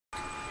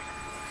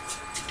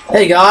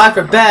Hey guys,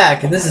 we're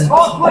back, and this is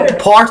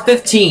part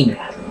 15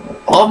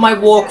 of my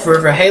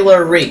walkthrough for Halo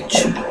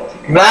Reach.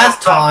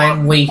 Last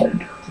time we got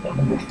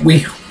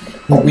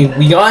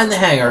in the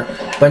hangar,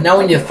 but now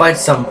we need to fight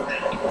some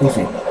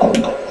goofy.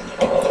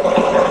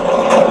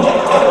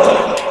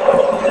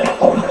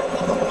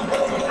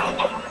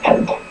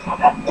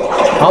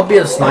 I'll be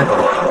a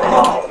sniper.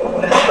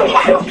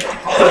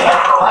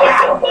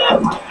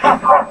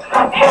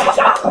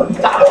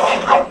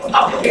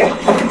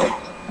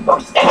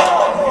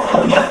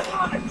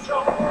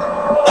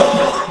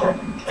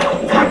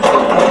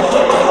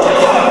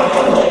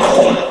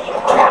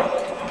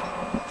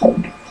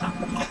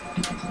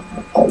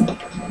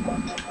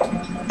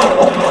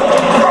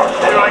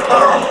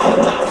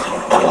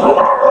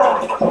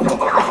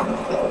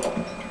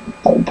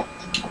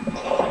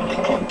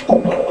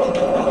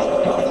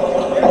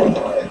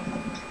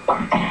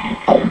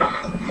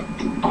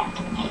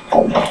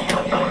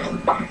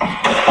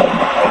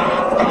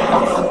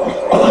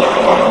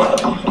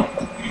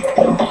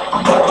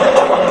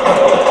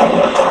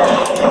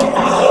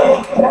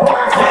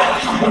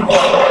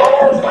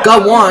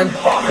 Got one.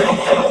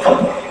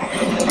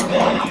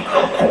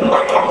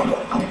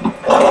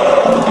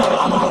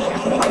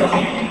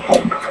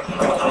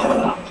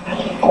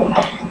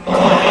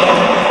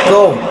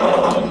 Go.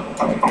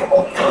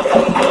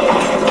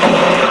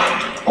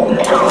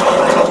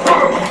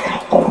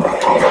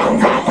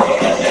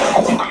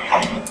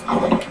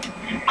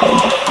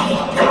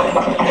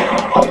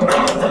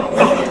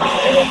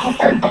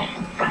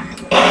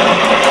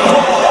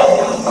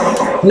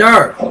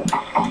 Nerd.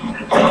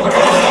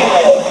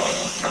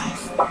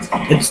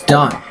 It's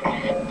done.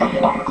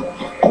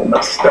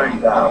 Let's stay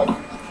down.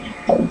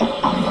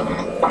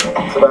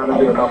 Savannah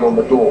did a number on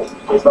the door.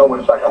 There's no way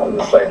back up to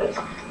the sailors.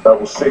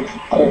 Level 6,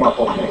 form up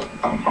on me.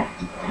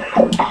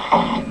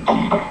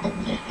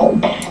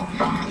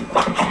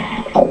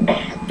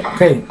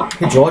 Okay,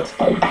 hey George.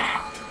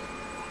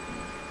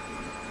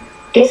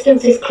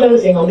 Distance is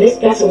closing on this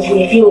vessel's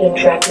refueling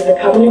track to the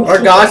Covenant.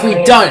 Alright guys,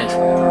 we've done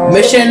it.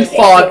 Mission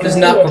 5 is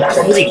now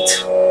complete.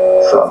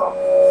 So,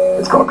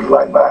 it's gonna be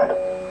like that.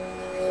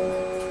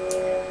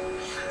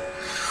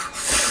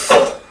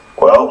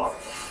 Well,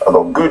 I've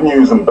got good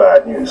news and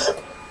bad news.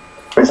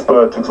 This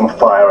bird took some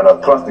fire and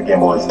our thruster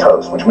gimbal is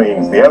toast, which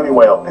means the only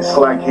way up this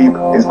slag heap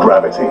is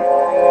gravity.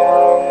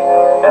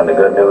 And the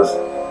good news?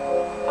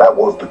 That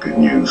was the good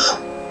news.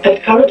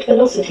 At current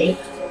velocity,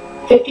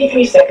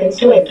 53 seconds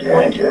to end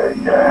point.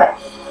 Yeah.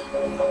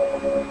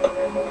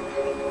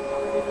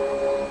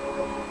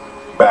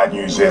 Bad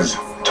news is,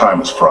 time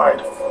is fried.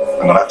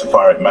 I'm gonna have to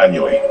fire it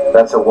manually.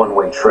 That's a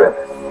one-way trip.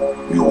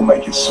 We will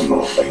make it sooner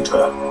or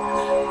later.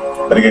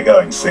 Better get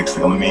going, Six.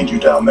 They're gonna need you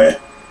down there.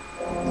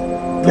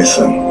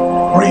 Listen,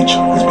 Reach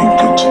has been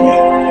good to me.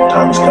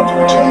 Time has come to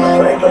return the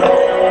favor.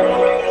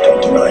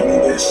 Don't deny me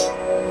this.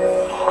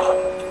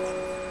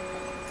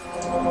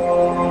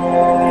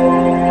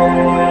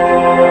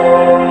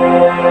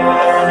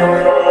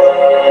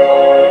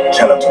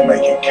 Tell her to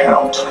make it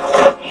count.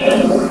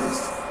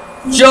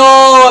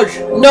 George!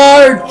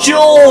 No,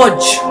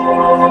 George!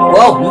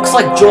 Well, looks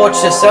like George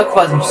just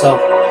sacrificed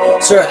himself.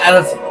 Sir, out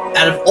of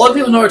all the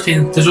people in the Norbert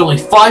team, there's only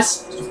 5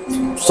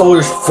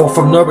 soldiers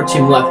from Norbert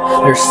team left.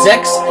 There's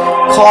 6,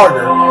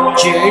 Carter,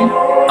 June,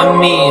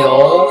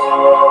 Emil,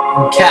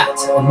 and Kat,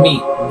 and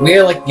me.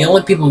 We're like the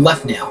only people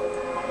left now.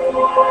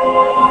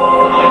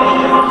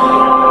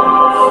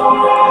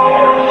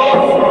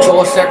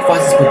 George's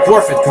sacrifices were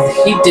worth it because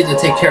he didn't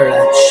take care of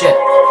that shit.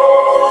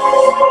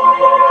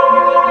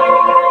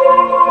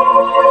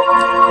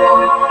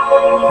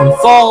 I'm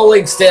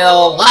falling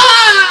still.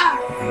 Ah!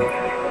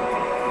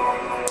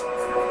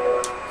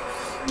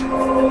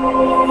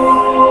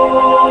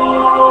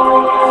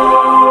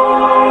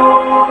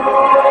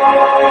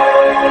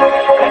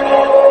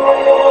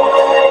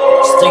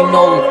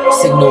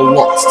 Signal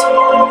lost.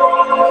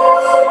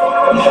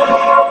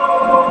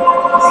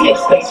 Slip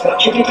space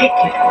rupture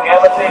detected.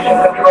 Gamma station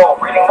control,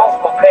 reading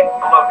multiple pings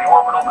below the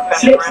orbital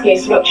defense. Slip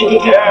space rupture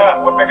detected.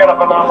 Yeah, we're picking up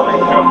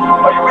anomalies too.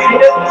 Are you reading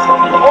it?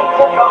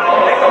 Multiple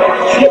covenant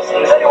signals. Slip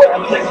space Anyway,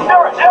 they're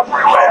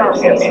everywhere.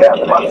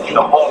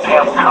 The whole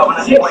damn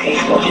covenant Slip place.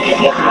 space rupture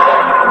detected.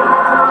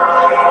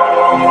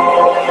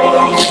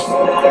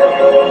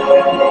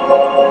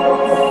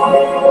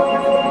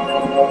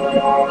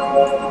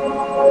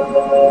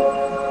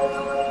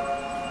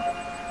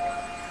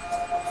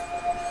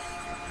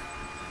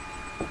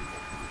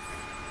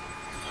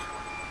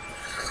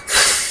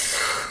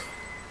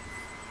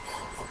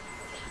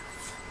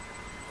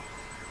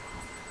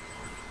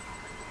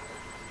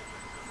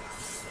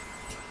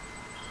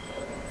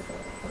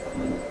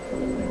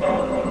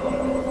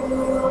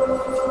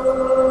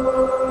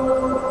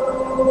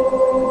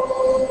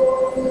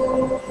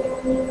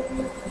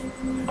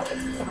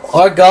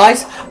 Alright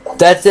guys,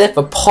 that's it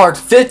for part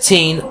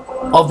 15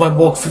 of my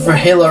walkthrough for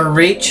Halo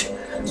Reach.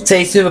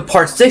 Stay tuned for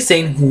part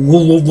 16.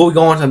 We'll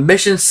go on to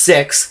mission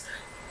 6,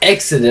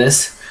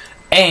 Exodus,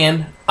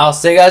 and I'll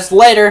see you guys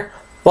later.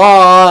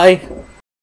 Bye!